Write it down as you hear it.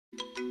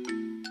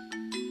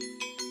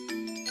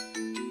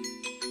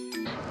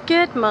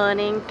Good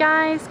morning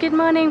guys, good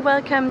morning,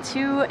 welcome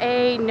to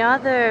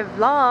another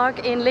vlog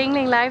in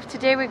Lingling Life.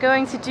 Today we're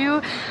going to do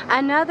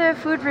another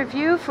food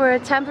review for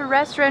Temple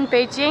Restaurant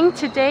Beijing.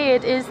 Today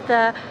it is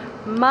the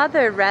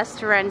mother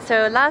restaurant.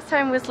 So last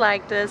time was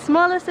like the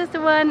smaller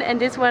sister one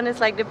and this one is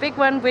like the big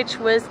one, which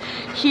was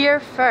here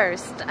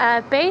first.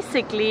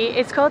 Basically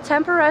it's called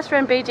Temple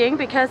Restaurant Beijing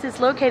because it's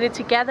located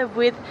together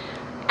with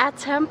a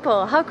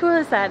temple. How cool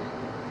is that?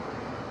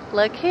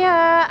 Look here,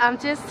 I'm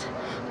just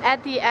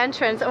at the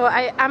entrance.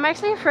 I'm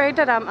actually afraid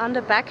that I'm on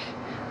the back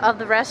of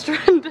the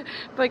restaurant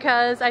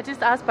because I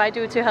just asked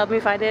Baidu to help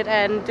me find it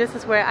and this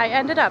is where I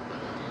ended up.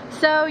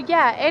 So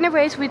yeah,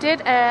 anyways, we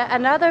did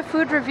another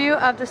food review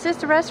of the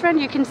sister restaurant.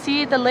 You can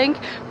see the link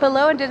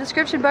below in the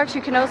description box.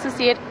 You can also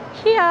see it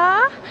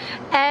here.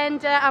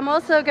 And I'm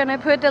also gonna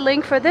put the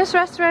link for this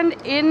restaurant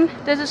in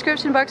the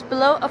description box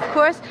below. Of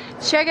course,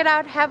 check it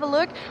out, have a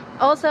look.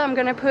 Also, I'm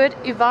gonna put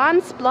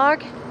Yvonne's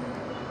blog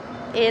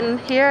in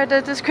here,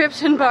 the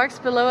description box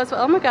below as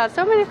well. Oh my god,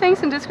 so many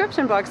things in the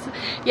description box.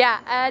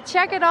 Yeah,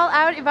 check it all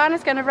out. Yvonne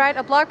is gonna write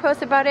a blog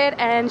post about it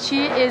and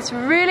she is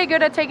really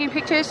good at taking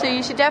pictures, so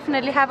you should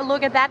definitely have a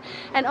look at that.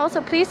 And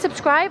also please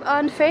subscribe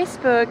on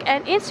Facebook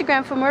and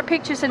Instagram for more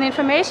pictures and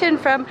information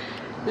from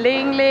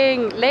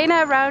Lingling,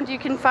 lenaaround. You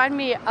can find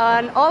me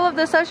on all of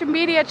the social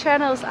media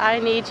channels. I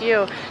need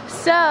you.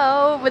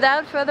 So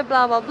without further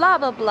blah blah blah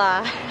blah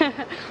blah,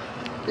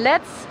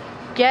 let's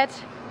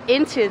get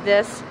into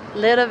this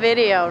little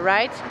video,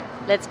 right?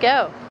 Let's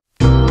go.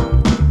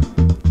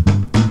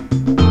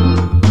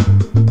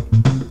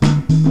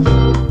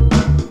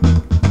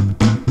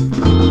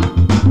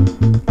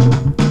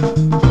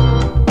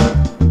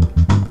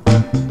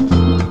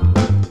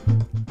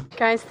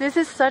 Guys, this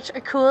is such a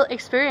cool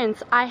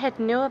experience. I had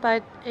no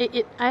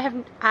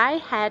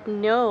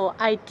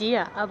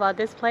idea about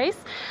this place.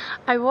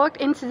 I walked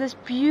into this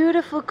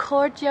beautiful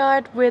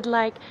courtyard with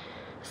like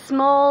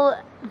small,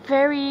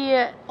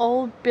 very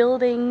old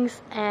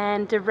buildings,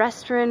 and the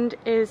restaurant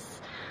is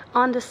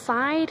on the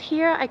side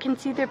here. I can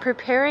see they're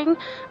preparing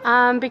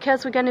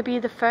because we're gonna be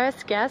the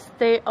first guests.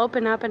 They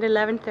open up at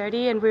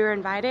 11:30 and we were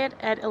invited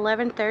at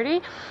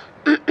 11:30.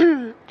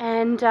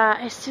 And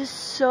it's just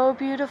so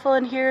beautiful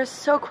in here,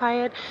 so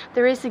quiet.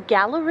 There is a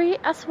gallery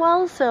as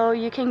well, so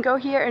you can go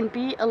here and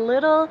be a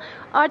little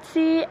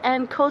artsy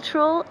and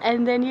cultural,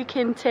 and then you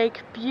can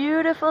take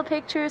beautiful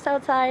pictures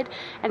outside,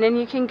 and then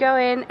you can go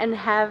in and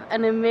have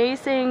an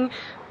amazing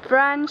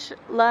brunch,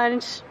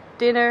 lunch,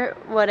 dinner,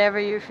 whatever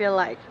you feel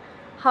like.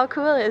 How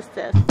cool is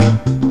this?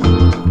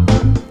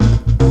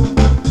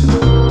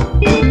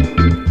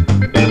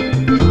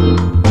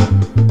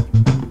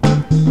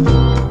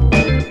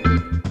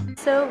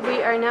 So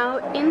we are now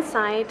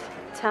inside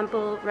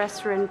Temple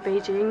Restaurant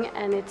Beijing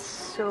and it's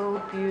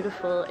so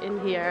beautiful in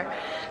here.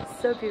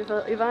 So beautiful.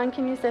 Yvonne,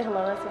 can you say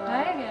hello as well?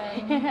 Hi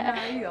again.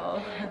 How are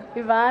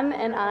you? Yvonne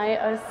and I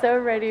are so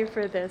ready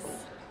for this.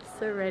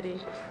 So ready.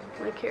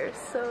 Look here,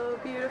 it's so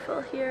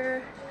beautiful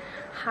here.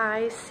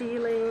 High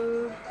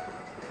ceiling.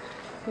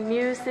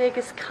 Music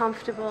is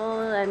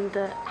comfortable and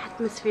the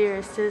atmosphere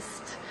is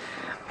just...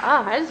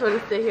 I just want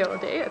to stay here all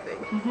day, I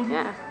think.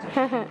 Yeah.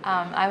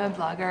 I'm a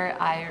blogger.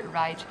 I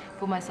write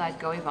for my site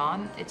Go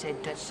Yvonne. It's a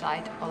Dutch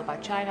site all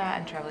about China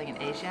and traveling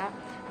in Asia.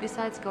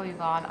 Besides Go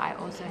Yvonne, I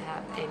also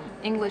have an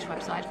English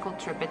website called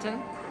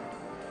Tribitten,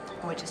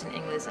 which is in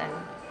English and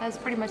has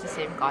pretty much the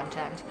same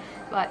content.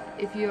 But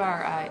if you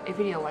are a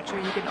video watcher,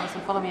 you can also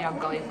follow me on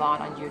Go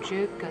Yvonne on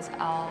YouTube because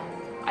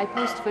I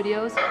post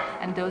videos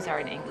and those are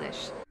in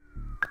English.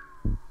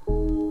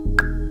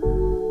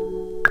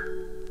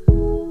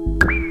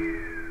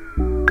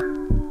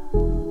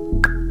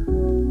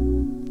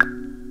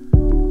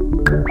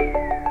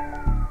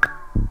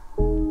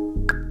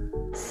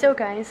 So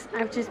guys,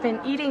 I've just been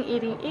eating.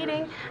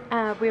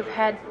 We've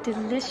had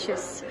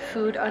delicious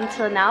food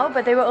until now,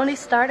 but they were only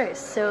starters.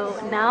 So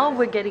now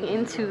we're getting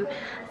into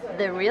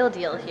the real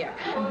deal here.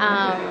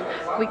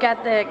 We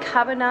got the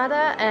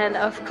carbonara, and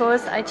of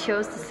course I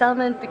chose the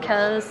salmon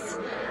because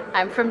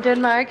I'm from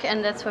Denmark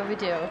and that's what we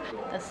do.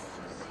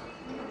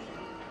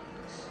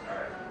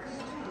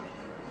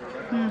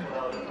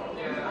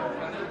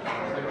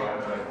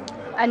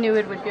 I knew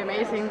it would be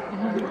amazing.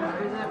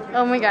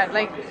 Oh my god,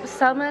 like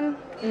salmon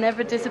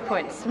never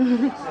disappoints.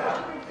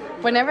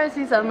 Whenever I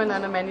see salmon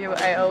on a menu,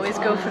 I always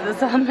go for the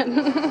salmon.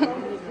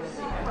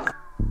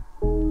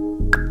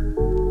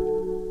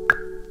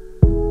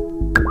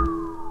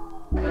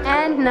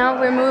 And now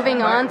we're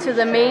moving on to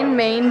the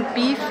main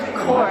beef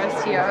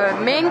course here. Or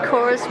main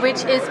course,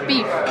 which is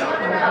beef.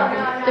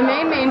 The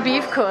main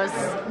beef course.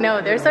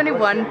 No, there's only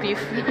one beef.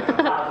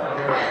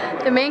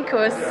 The main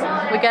course,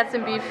 we got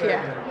some beef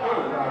here.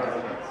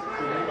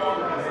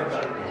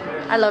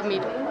 I love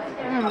meat.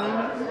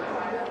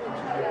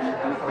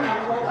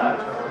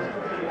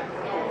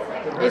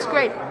 It's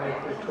great.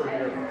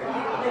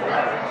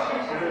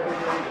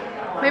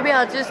 Maybe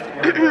I'll just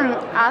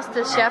ask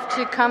the chef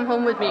to come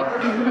home with me.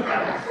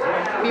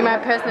 Be my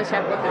personal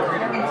chef.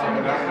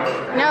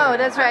 No,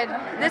 that's right.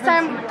 This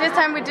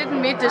time we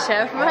didn't meet the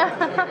chef.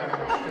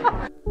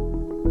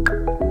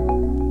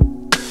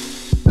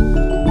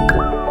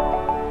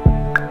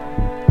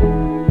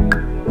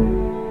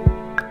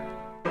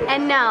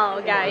 now,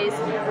 guys,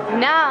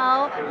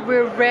 now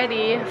we're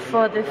ready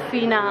for the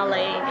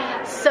finale.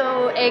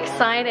 So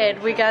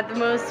excited. We got the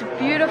most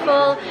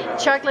beautiful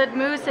chocolate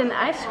mousse and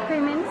ice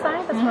cream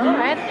inside as well,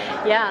 right?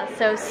 Yeah,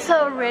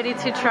 so ready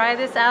to try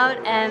this out.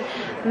 And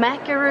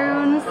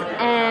macaroons,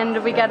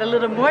 and we got a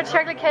little more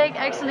chocolate cake.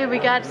 Actually, we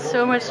got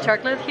so much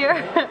chocolate here.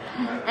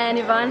 And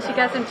Yvonne, she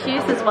got some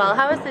cheese as well.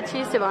 How is the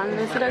cheese, Yvonne?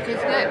 Is it okay?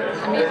 It's good.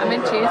 I mean, I'm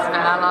in cheese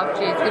and I love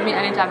cheese. Give me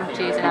any type of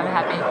cheese and I'm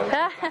happy.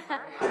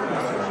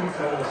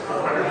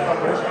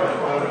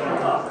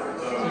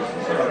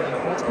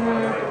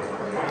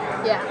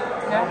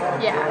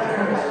 Yeah.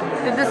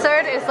 The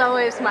dessert is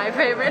always my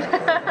favorite.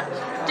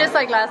 Just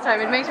like last time.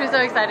 It makes me so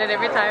excited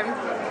every time.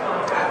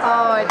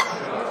 Oh, it's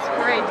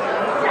great.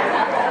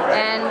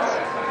 And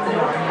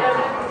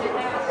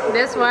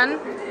this one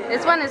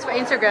is for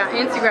Instagram.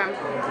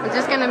 I'm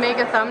just gonna make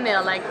a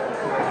thumbnail like.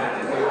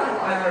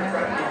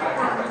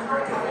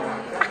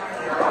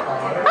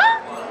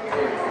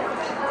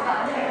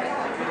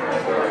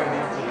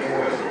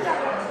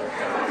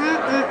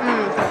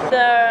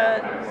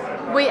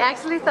 We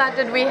actually thought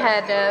that we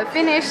had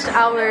finished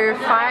our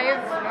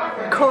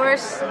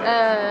 5-course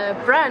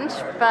brunch,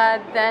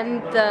 but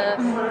then the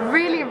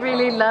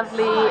really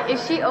lovely, is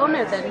she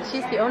owner then?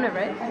 She's the owner,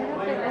 right?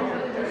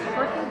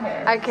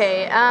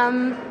 Okay,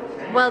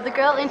 well, the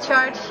girl in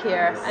charge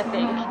here, I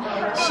think,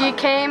 she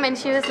came and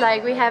she was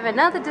like, we have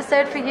another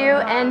dessert for you,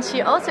 and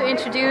she also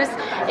introduced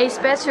a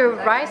special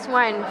rice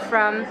wine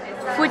from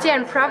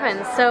Fujian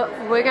province, so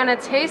we're gonna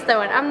taste that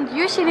one. I'm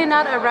usually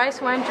not a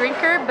rice wine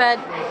drinker, but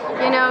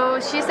you know,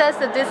 she says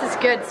that this is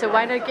good, so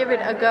why not give it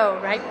a go,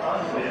 right?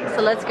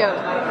 So let's go.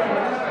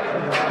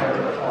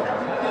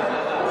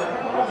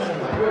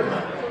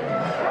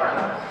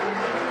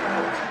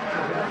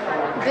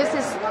 This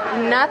is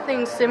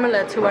nothing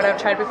similar to what I've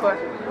tried before.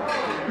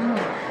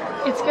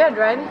 It's good,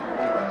 right?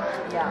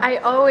 Yeah. I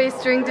always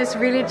drink this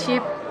really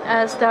cheap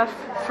stuff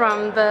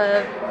from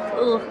the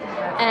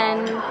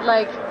and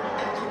like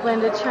when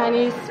the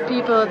Chinese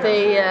people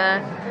they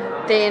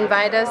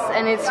invite us,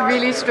 and it's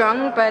really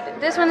strong. But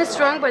this one is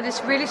strong, but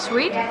it's really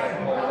sweet.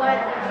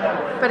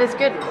 But it's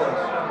good.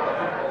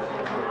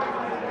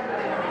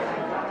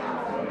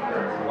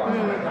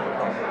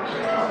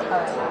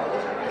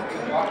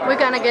 We're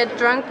gonna get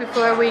drunk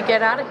before we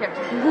get out of here.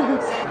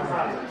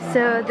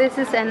 So this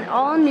is an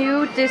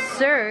all-new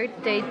dessert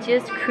they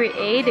just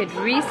created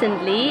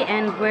recently,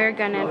 and we're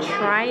gonna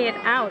try it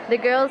out. The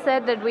girl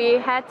said that we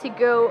had to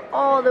go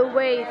all the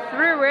way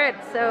through it,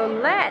 so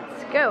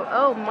let's go.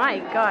 Oh my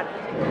god,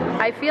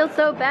 I feel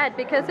so bad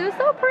because it was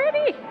so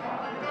pretty.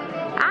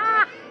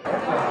 Ah,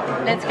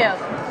 let's go.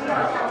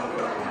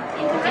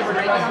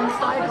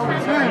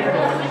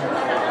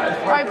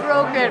 I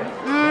broke it.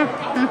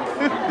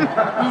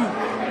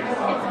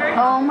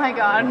 Oh my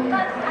god.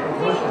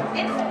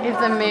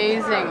 It's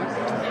amazing.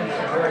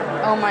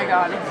 Oh my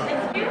god.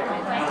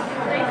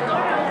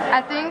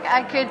 I think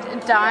I could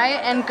die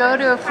and go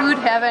to a food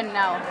heaven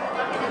now.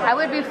 I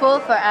would be full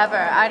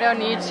forever. I don't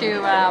need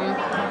to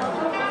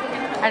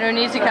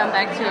come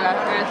back to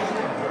Earth.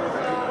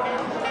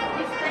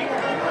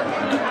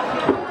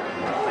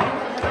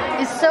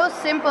 It's so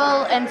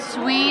simple and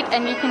sweet,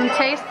 and you can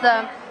taste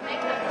the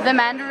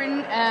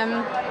mandarin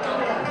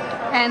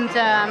and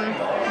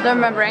the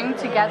meringue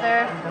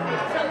together.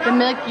 The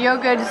milk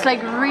yogurt is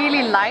like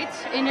really light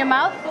in your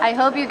mouth. I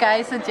hope you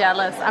guys are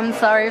jealous. I'm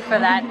sorry for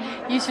that.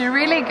 You should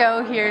really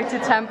go here to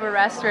Temple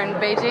Restaurant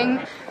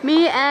Beijing.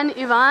 Me and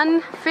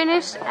Yvonne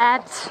finished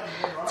at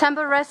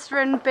Temple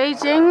Restaurant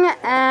Beijing,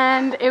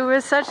 and it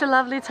was such a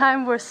lovely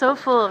time. We're so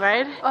full,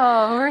 right?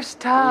 Oh, we're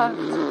stuffed.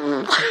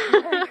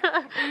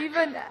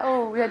 Even,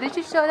 oh yeah, did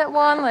you show that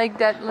one? Like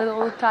that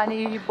little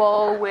tiny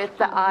bowl with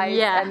the ice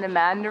and the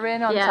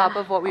mandarin on top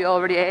of what we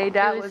already ate?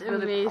 That was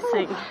really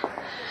amazing.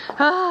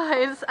 Oh,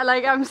 it's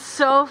like I'm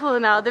so full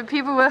now. The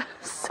people were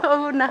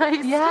so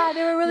nice. Yeah,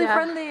 they were really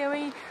friendly, and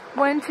we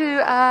went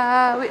to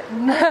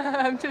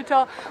I'm too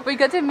tall. We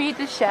got to meet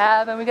the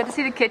chef, and we got to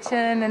see the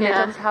kitchen, and they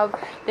told us how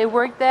they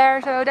work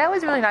there. So that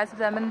was really nice of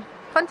them and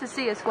fun to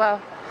see as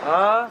well.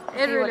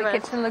 It really what the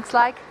kitchen looks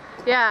like.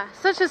 Yeah,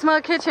 such a small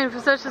kitchen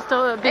for such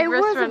a big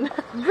restaurant. Was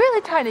a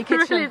really tiny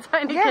kitchen. Really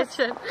tiny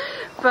kitchen.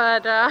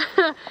 But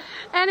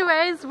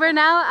anyways, we're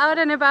now out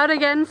and about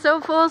again,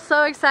 so full,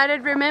 so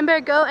excited. Remember,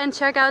 go and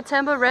check out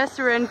Temple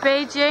Restaurant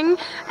Beijing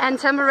and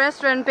Temple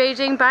Restaurant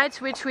Beijing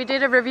Bites, which we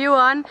did a review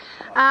on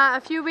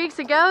a few weeks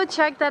ago.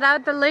 Check that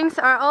out. The links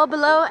are all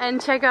below, and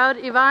check out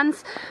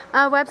Yvonne's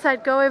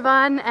website, Go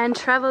Yvonne, and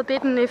Travel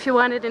Bitten if you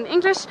want it in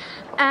English.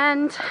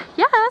 And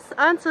yes,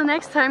 until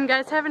next time,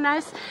 guys, have a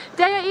nice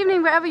day or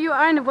evening wherever you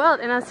are in the world,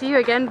 and I'll see you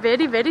again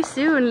very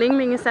soon.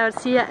 Lingling is out.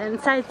 See ya and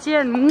再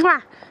见.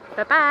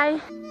 Bye bye.